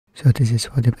So this is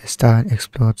what if a star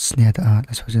explodes near the Earth.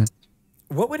 I suppose it.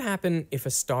 What would happen if a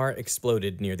star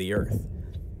exploded near the Earth?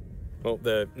 Well,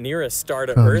 the nearest star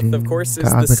to Probably Earth, of course, the is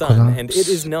the Earth would Sun, collapse. and it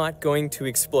is not going to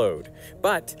explode.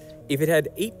 But if it had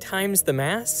 8 times the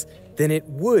mass, then it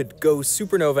would go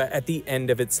supernova at the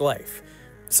end of its life.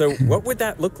 So what would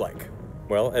that look like?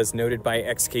 Well, as noted by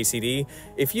XKCD,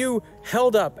 if you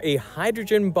held up a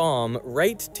hydrogen bomb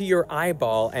right to your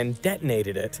eyeball and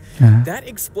detonated it, that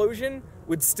explosion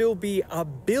would still be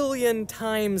 1 billion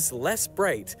times less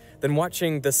bright than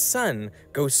watching the Sun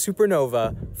go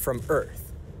supernova from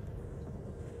Earth.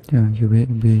 You will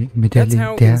be That's immediately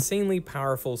how dead. insanely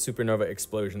powerful supernova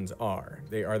explosions are.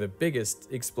 They are the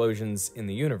biggest explosions in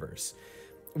the universe.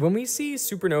 When we see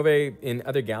supernovae in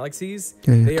other galaxies,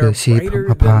 they are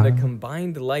brighter than the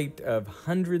combined light of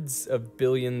hundreds of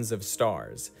billions of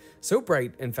stars. So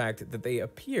bright, in fact, that they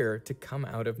appear to come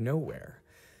out of nowhere.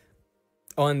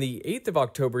 On the 8th of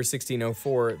October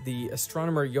 1604, the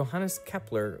astronomer Johannes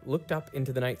Kepler looked up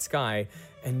into the night sky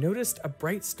and noticed a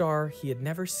bright star he had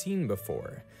never seen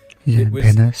before. It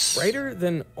was brighter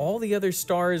than all the other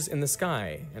stars in the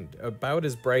sky and about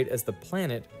as bright as the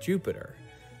planet Jupiter.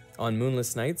 On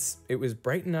moonless nights, it was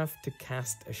bright enough to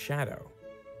cast a shadow.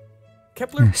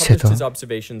 Kepler published his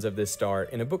observations of this star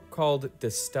in a book called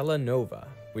De Stella Nova,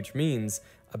 which means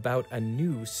about a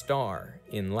new star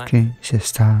in Latin.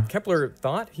 Kepler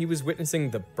thought he was witnessing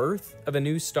the birth of a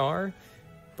new star,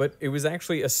 but it was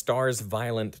actually a star's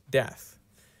violent death.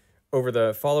 Over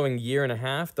the following year and a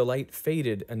half, the light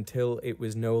faded until it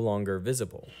was no longer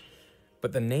visible.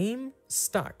 But the name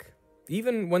stuck.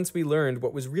 Even once we learned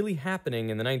what was really happening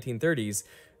in the 1930s,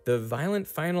 the violent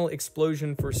final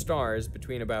explosion for stars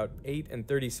between about 8 and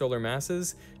 30 solar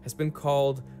masses has been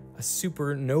called a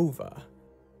supernova.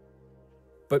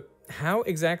 But how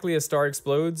exactly a star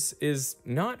explodes is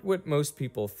not what most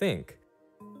people think.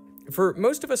 For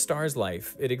most of a star's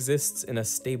life, it exists in a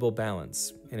stable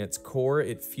balance. In its core,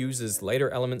 it fuses lighter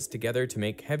elements together to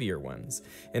make heavier ones,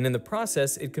 and in the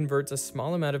process, it converts a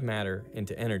small amount of matter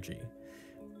into energy.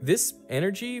 This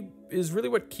energy is really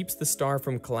what keeps the star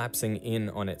from collapsing in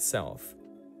on itself.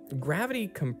 Gravity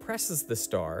compresses the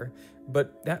star,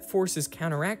 but that force is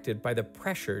counteracted by the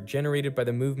pressure generated by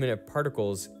the movement of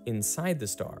particles inside the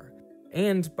star,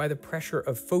 and by the pressure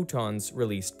of photons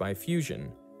released by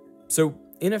fusion. So,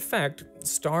 in effect,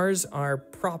 stars are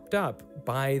propped up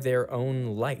by their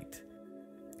own light.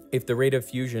 If the rate of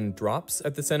fusion drops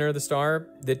at the center of the star,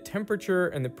 the temperature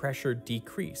and the pressure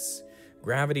decrease.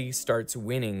 Gravity starts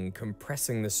winning,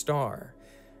 compressing the star.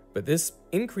 But this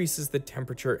increases the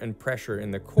temperature and pressure in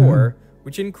the core,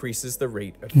 which increases the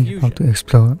rate of fusion.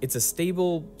 It's a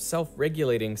stable,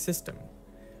 self-regulating system.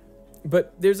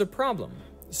 But there's a problem.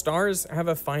 Stars have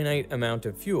a finite amount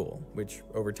of fuel, which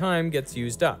over time gets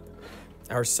used up.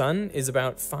 Our Sun is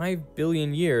about 5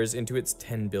 billion years into its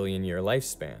 10 billion year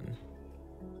lifespan.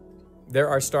 There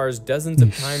are stars dozens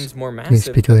of times more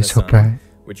massive than the Sun,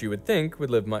 which you would think would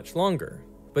live much longer,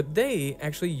 but they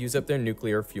actually use up their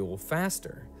nuclear fuel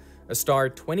faster. A star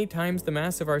 20 times the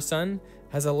mass of our Sun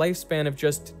has a lifespan of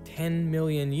just 10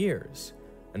 million years,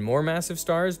 and more massive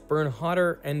stars burn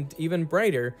hotter and even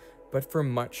brighter, but for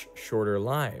much shorter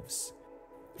lives.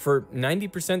 For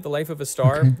 90% the life of a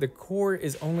star, the core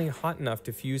is only hot enough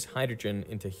to fuse hydrogen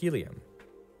into helium.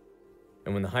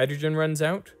 And when the hydrogen runs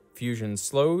out, fusion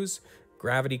slows,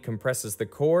 gravity compresses the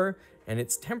core, and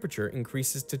its temperature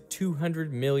increases to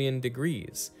 200 million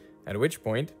degrees, at which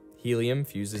point helium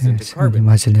fuses into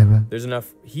carbon. There's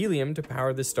enough helium to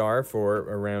power the star for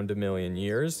around 1 million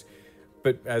years,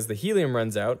 but as the helium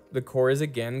runs out, the core is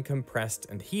again compressed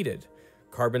and heated.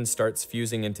 Carbon starts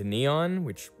fusing into neon,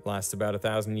 which lasts about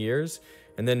 1,000 years,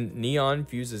 and then neon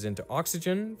fuses into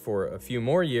oxygen for a few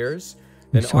more years,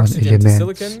 then oxygen to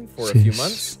silicon for a few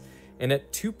months, and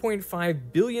at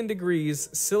 2.5 billion degrees,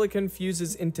 silicon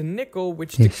fuses into nickel,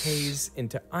 which decays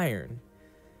into iron.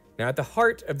 Now, at the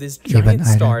heart of this giant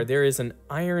star, there is an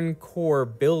iron core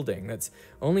building that's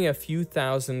only a few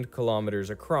thousand kilometers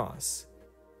across.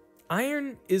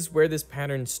 Iron is where this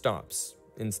pattern stops.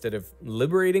 Instead of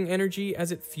liberating energy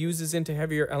as it fuses into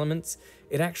heavier elements,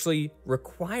 it actually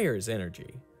requires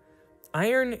energy.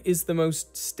 Iron is the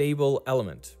most stable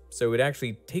element, so it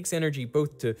actually takes energy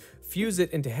both to fuse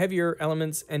it into heavier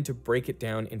elements and to break it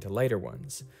down into lighter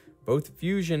ones. Both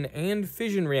fusion and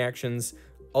fission reactions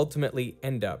ultimately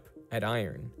end up at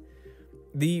iron.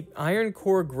 The iron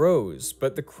core grows,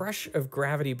 but the crush of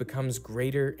gravity becomes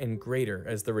greater and greater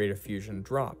as the rate of fusion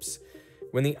drops.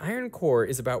 When the iron core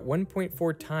is about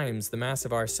 1.4 times the mass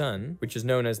of our sun, which is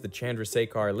known as the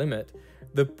Chandrasekhar limit,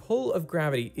 the pull of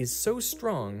gravity is so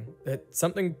strong that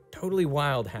something totally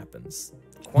wild happens.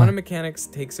 Quantum mechanics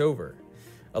takes over.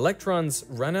 Electrons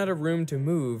run out of room to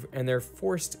move and they're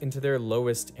forced into their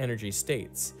lowest energy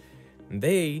states.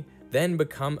 They then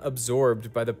become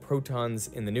absorbed by the protons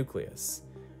in the nucleus.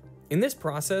 In this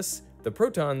process, the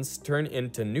protons turn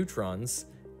into neutrons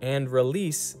and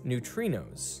release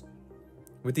neutrinos.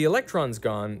 With the electrons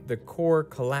gone, the core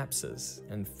collapses,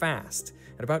 and fast,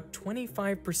 at about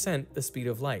 25% the speed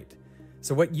of light.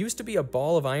 So what used to be a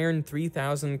ball of iron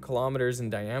 3,000 kilometers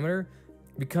in diameter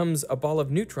becomes a ball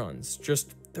of neutrons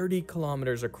just 30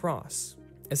 kilometers across.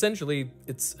 Essentially,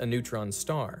 it's a neutron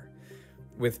star.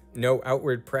 With no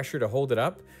outward pressure to hold it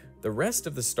up, the rest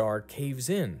of the star caves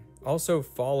in, also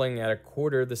falling at a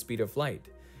quarter the speed of light.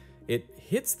 It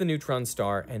hits the neutron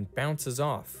star and bounces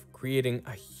off, creating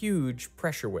a huge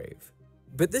pressure wave.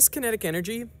 But this kinetic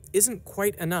energy isn't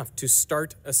quite enough to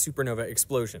start a supernova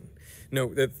explosion.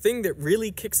 No, the thing that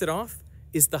really kicks it off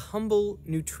is the humble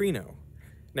neutrino.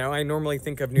 Now, I normally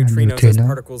think of neutrinos as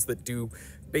particles that do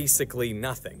basically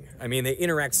nothing. I mean, they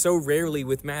interact so rarely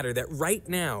with matter that right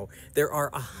now there are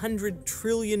 100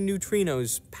 trillion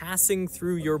neutrinos passing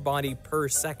through your body per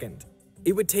second.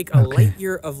 It would take a light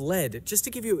year of lead just to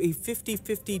give you a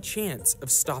 50-50 chance of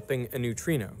stopping a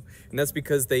neutrino. And that's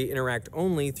because they interact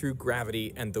only through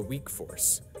gravity and the weak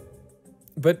force.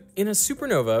 But in a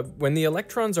supernova, when the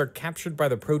electrons are captured by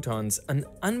the protons, an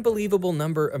unbelievable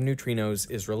number of neutrinos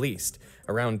is released,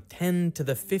 around 10 to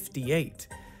the 58.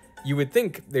 You would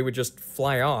think they would just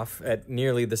fly off at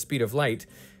nearly the speed of light,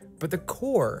 but the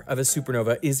core of a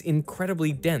supernova is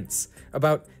incredibly dense,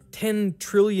 about 10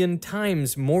 trillion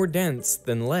times more dense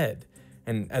than lead.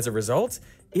 And as a result,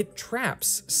 it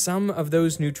traps some of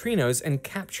those neutrinos and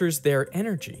captures their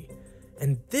energy.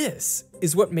 And this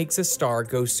is what makes a star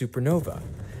go supernova.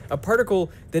 A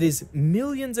particle that is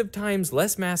millions of times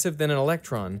less massive than an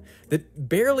electron, that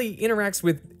barely interacts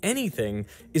with anything,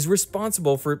 is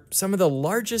responsible for some of the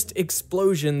largest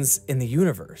explosions in the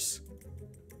universe.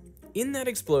 In that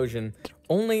explosion,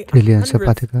 only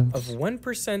 1/100th of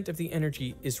 1% of the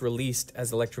energy is released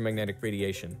as electromagnetic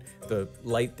radiation, the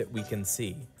light that we can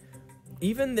see.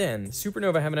 Even then,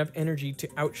 supernovae have enough energy to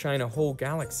outshine a whole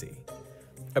galaxy.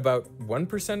 About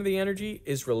 1% of the energy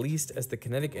is released as the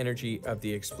kinetic energy of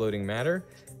the exploding matter,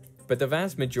 but the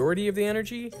vast majority of the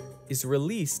energy is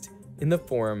released in the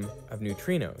form of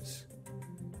neutrinos.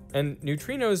 And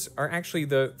neutrinos are actually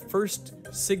the first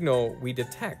signal we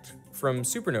detect from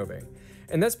supernovae.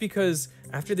 And that's because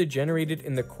after they're generated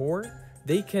in the core,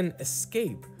 they can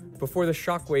escape before the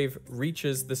shockwave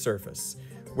reaches the surface,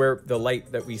 where the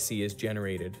light that we see is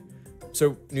generated.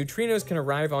 So neutrinos can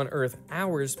arrive on Earth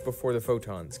hours before the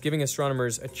photons, giving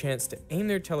astronomers a chance to aim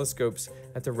their telescopes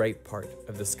at the right part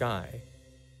of the sky.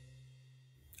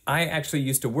 I actually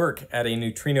used to work at a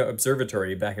neutrino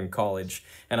observatory back in college,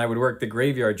 and I would work the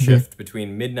graveyard shift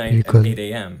between midnight and 8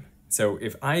 a.m. So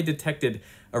if I detected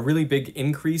a really big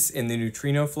increase in the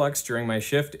neutrino flux during my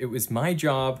shift, it was my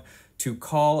job to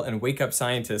call and wake up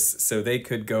scientists so they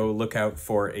could go look out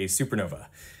for a supernova.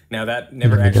 Now that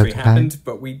never actually happened,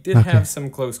 but we did have some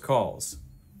close calls.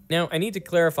 Now I need to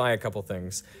clarify a couple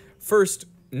things. First,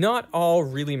 not all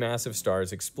really massive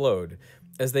stars explode.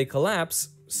 As they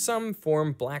collapse, some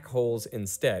form black holes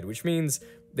instead, which means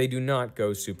they do not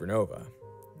go supernova.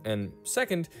 And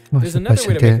second, there's another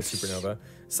way to make a supernova.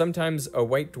 Sometimes a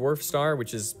white dwarf star,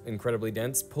 which is incredibly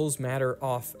dense, pulls matter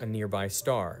off a nearby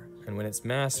star. And when its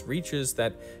mass reaches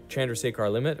that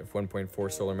Chandrasekhar limit of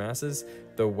 1.4 solar masses,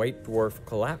 the white dwarf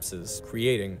collapses,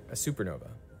 creating a supernova.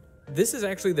 This is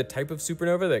actually the type of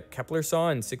supernova that Kepler saw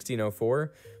in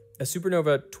 1604, a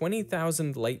supernova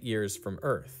 20,000 light years from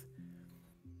Earth.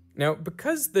 Now,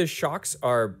 because the shocks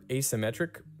are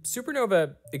asymmetric,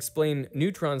 supernovae explain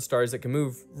neutron stars that can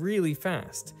move really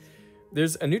fast.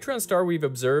 There's a neutron star we've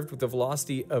observed with a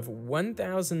velocity of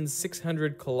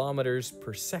 1,600 kilometers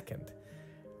per second.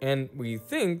 And we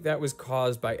think that was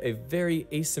caused by a very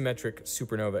asymmetric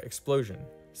supernova explosion,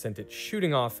 sent it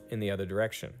shooting off in the other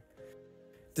direction.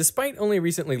 Despite only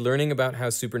recently learning about how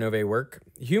supernovae work,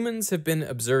 humans have been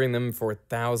observing them for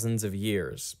thousands of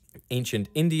years. Ancient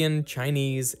Indian,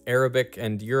 Chinese, Arabic,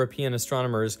 and European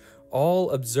astronomers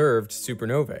all observed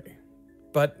supernovae.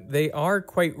 But they are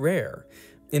quite rare.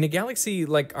 In a galaxy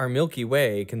like our Milky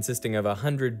Way, consisting of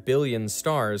 100 billion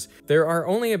stars, there are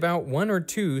only about 1 or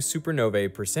 2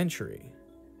 supernovae per century.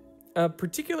 A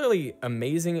particularly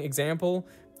amazing example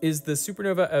is the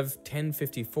supernova of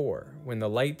 1054, when the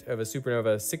light of a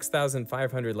supernova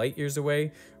 6,500 light years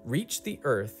away reached the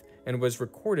Earth and was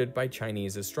recorded by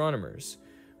Chinese astronomers.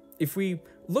 If we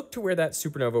look to where that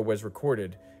supernova was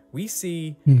recorded, we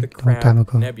see the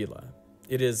Crab Nebula.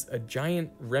 It is a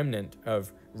giant remnant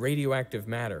of radioactive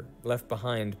matter left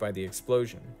behind by the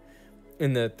explosion.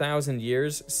 In the 1,000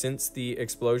 years since the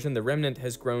explosion, the remnant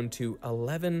has grown to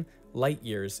 11 light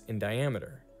years in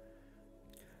diameter.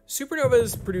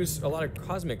 Supernovas produce a lot of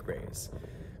cosmic rays.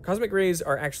 Cosmic rays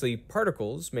are actually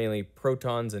particles, mainly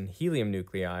protons and helium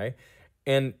nuclei,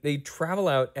 and they travel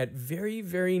out at very,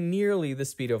 very nearly the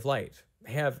speed of light.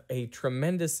 They have a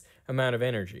tremendous amount of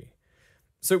energy.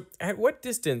 So at what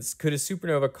distance could a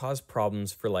supernova cause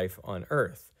problems for life on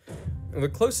Earth? The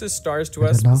closest stars to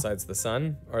us, besides the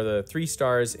Sun, are the 3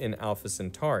 stars in Alpha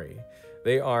Centauri.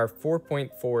 They are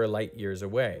 4.4 light years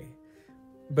away.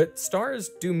 But stars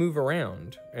do move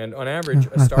around, and on average,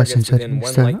 a star gets within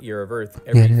 1 light year of Earth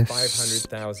every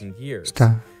 500,000 years.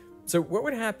 So what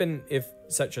would happen if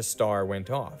such a star went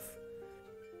off?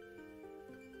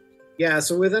 Yeah,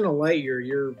 so within a light year,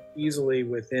 you're easily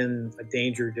within a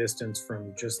danger distance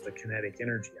from just the kinetic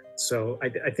energy. So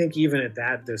I think even at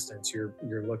that distance, you're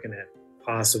looking at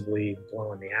possibly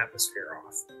blowing the atmosphere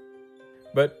off.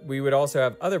 But we would also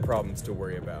have other problems to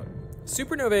worry about.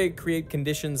 Supernovae create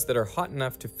conditions that are hot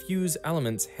enough to fuse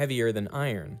elements heavier than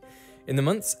iron. In the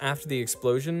months after the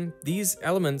explosion, these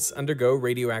elements undergo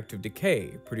radioactive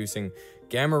decay, producing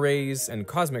gamma rays and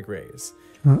cosmic rays.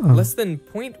 Less than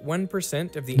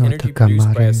 0.1% of the energy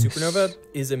produced by a supernova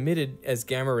is emitted as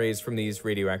gamma rays from these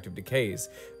radioactive decays,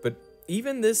 but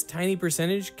even this tiny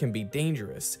percentage can be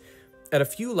dangerous. At a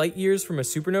few light years from a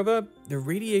supernova, the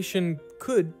radiation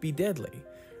could be deadly,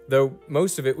 though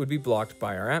most of it would be blocked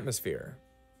by our atmosphere.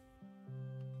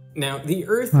 Now, the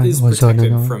Earth is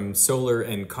protected from solar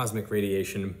and cosmic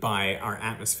radiation by our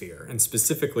atmosphere, and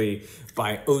specifically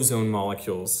by ozone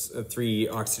molecules, 3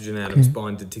 oxygen atoms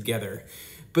bonded together.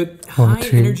 But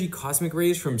high-energy cosmic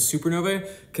rays from supernovae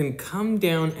can come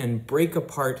down and break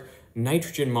apart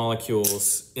nitrogen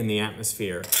molecules in the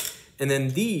atmosphere. And then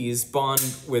these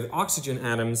bond with oxygen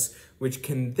atoms, which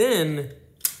can then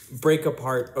break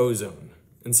apart ozone.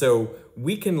 And so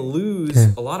we can lose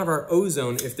a lot of our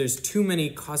ozone if there's too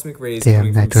many cosmic rays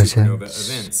coming from supernova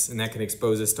events, and that can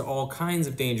expose us to all kinds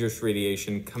of dangerous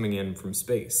radiation coming in from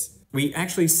space. We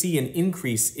actually see an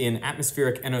increase in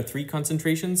atmospheric NO3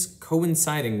 concentrations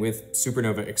coinciding with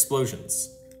supernova explosions.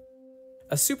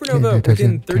 A supernova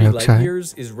within 30 light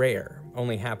years is rare,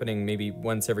 only happening maybe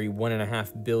once every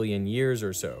 1.5 billion years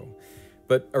or so.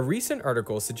 But a recent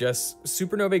article suggests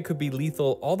supernovae could be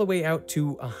lethal all the way out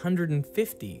to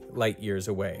 150 light years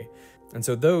away, and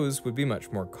so those would be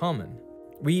much more common.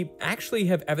 We actually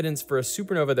have evidence for a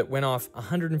supernova that went off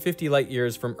 150 light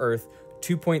years from Earth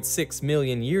 2.6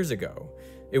 million years ago.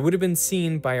 It would have been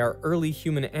seen by our early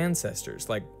human ancestors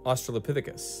like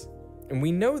Australopithecus. And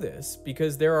we know this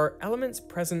because there are elements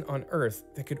present on Earth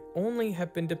that could only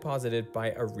have been deposited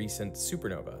by a recent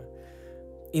supernova.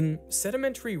 In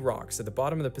sedimentary rocks at the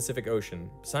bottom of the Pacific Ocean,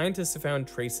 scientists have found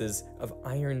traces of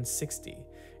iron-60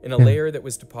 in a layer that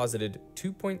was deposited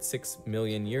 2.6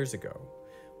 million years ago.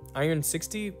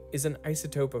 Iron-60 is an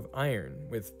isotope of iron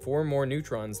with 4 more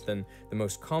neutrons than the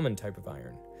most common type of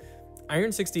iron.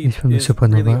 Iron-60 is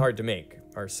really hard to make.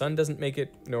 Our sun doesn't make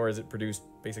it, nor is it produced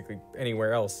basically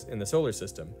anywhere else in the solar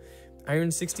system.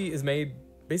 Iron-60 is made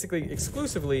basically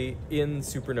exclusively in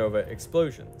supernova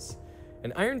explosions.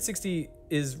 And iron-60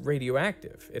 is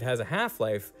radioactive. It has a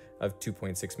half-life of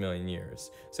 2.6 million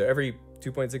years. So every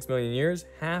 2.6 million years,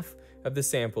 half of the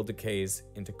sample decays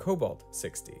into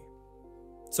cobalt-60.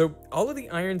 So all of the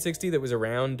iron-60 that was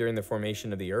around during the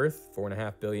formation of the Earth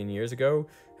 4.5 billion years ago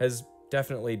has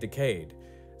definitely decayed.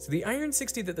 So the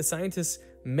iron-60 that the scientists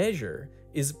measure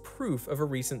is proof of a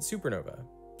recent supernova.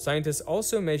 Scientists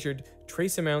also measured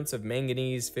trace amounts of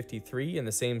manganese-53 in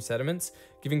the same sediments,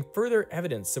 giving further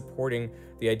evidence supporting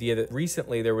the idea that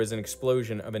recently there was an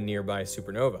explosion of a nearby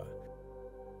supernova.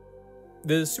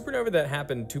 The supernova that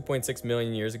happened 2.6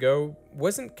 million years ago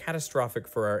wasn't catastrophic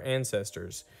for our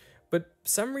ancestors, but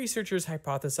some researchers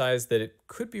hypothesized that it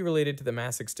could be related to the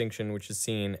mass extinction which is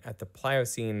seen at the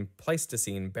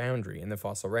Pliocene-Pleistocene boundary in the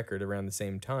fossil record around the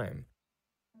same time.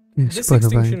 This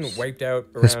extinction wiped out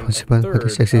around a third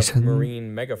of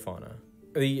marine megafauna.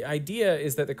 The idea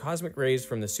is that the cosmic rays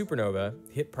from the supernova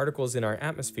hit particles in our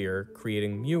atmosphere,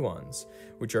 creating muons,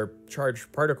 which are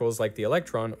charged particles like the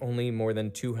electron, only more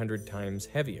than 200 times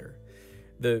heavier.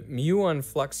 The muon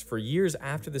flux for years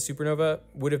after the supernova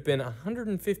would have been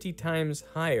 150 times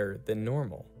higher than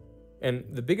normal. And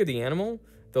the bigger the animal,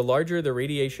 the larger the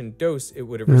radiation dose it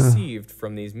would have received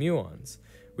from these muons,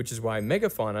 which is why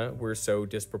megafauna were so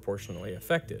disproportionately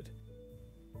affected.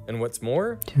 And what's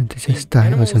more, This the is die or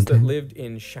animals that something. lived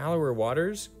in shallower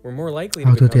waters were more likely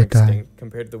How to do become they die? extinct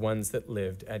compared to the ones that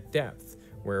lived at depth,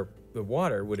 where the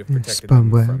water would have protected them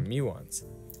Sperm whale. from muons.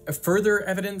 Further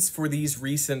evidence for these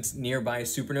recent nearby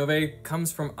supernovae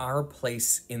comes from our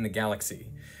place in the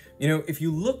galaxy. You know, if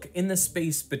you look in the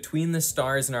space between the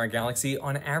stars in our galaxy,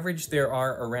 on average there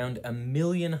are around 1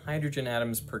 million hydrogen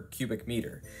atoms per cubic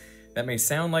meter. That may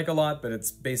sound like a lot, but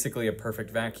it's basically a perfect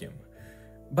vacuum.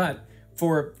 But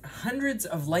for hundreds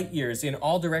of light years in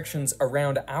all directions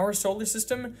around our solar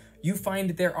system, you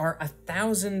find there are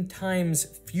 1,000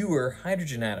 times fewer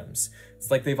hydrogen atoms.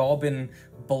 It's like they've all been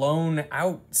blown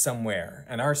out somewhere,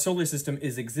 and our solar system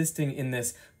is existing in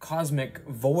this cosmic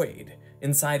void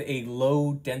inside a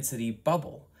low-density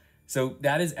bubble. So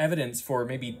that is evidence for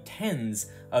maybe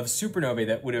tens of supernovae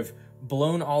that would have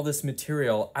blown all this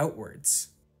material outwards.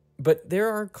 But there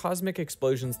are cosmic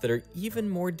explosions that are even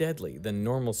more deadly than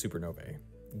normal supernovae: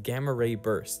 gamma-ray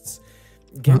bursts.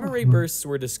 Gamma-ray bursts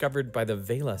were discovered by the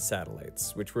Vela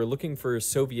satellites, which were looking for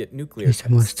Soviet nuclear It's the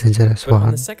most tests. dangerous But on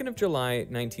one. the 2nd of July,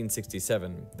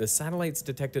 1967, the satellites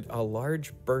detected a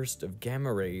large burst of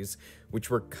gamma rays which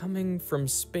were coming from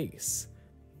space.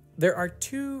 There are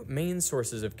two main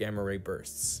sources of gamma-ray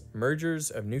bursts: mergers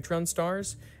of neutron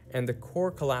stars and the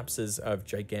core collapses of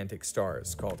gigantic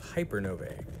stars called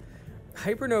hypernovae.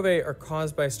 Hypernovae are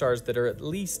caused by stars that are at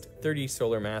least 30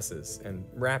 solar masses and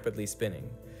rapidly spinning.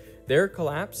 Their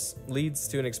collapse leads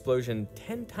to an explosion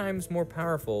 10 times more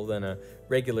powerful than a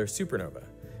regular supernova,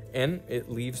 and it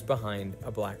leaves behind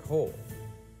a black hole.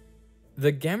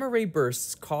 The gamma-ray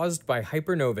bursts caused by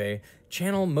hypernovae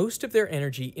channel most of their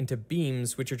energy into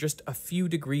beams which are just a few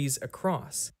degrees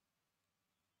across.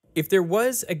 If there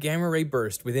was a gamma-ray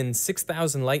burst within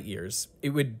 6,000 light years, it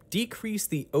would decrease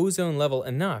the ozone level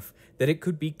enough that it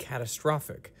could be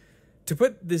catastrophic. To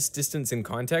put this distance in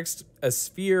context, a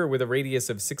sphere with a radius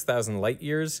of 6,000 light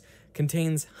years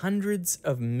contains hundreds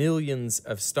of millions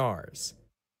of stars.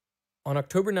 On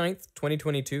October 9th,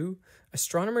 2022,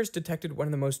 astronomers detected one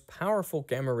of the most powerful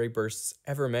gamma-ray bursts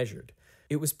ever measured.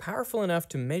 It was powerful enough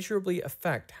to measurably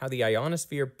affect how the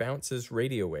ionosphere bounces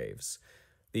radio waves.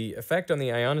 The effect on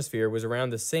the ionosphere was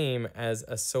around the same as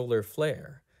a solar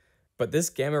flare. But this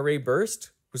gamma-ray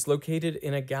burst was located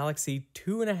in a galaxy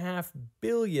 2.5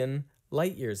 billion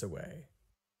light-years away.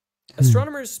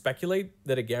 Astronomers speculate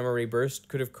that a gamma-ray burst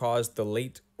could have caused the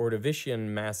late Ordovician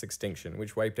mass extinction,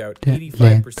 which wiped out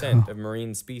 85% of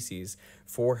marine species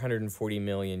 440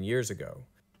 million years ago.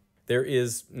 There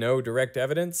is no direct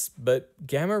evidence, but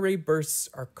gamma-ray bursts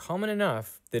are common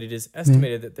enough that it is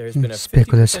estimated that there has been a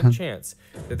 50% chance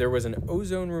that there was an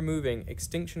ozone-removing,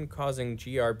 extinction-causing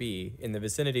GRB in the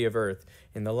vicinity of Earth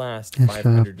in the last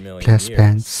 500 million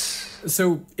years.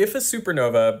 So if a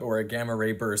supernova or a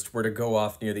gamma-ray burst were to go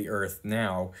off near the Earth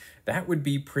now, that would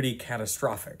be pretty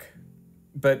catastrophic.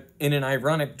 But in an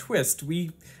ironic twist,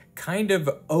 we kind of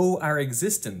owe our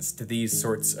existence to these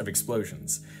sorts of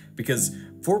explosions, because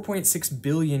 4.6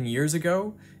 billion years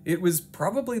ago, it was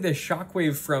probably the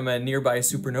shockwave from a nearby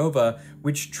supernova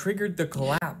which triggered the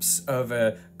collapse of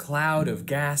a cloud of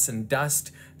gas and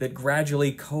dust that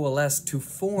gradually coalesced to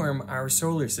form our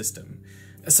solar system.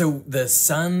 So the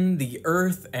sun, the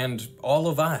earth, and all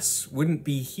of us wouldn't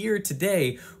be here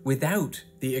today without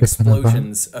the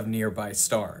explosions of nearby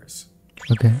stars.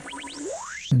 Okay.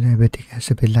 And everything has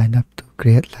to be lined up to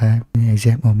create life in the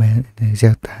exact moment, in the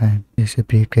exact time. It should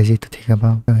be crazy to think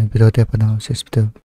about. Below the analysis too.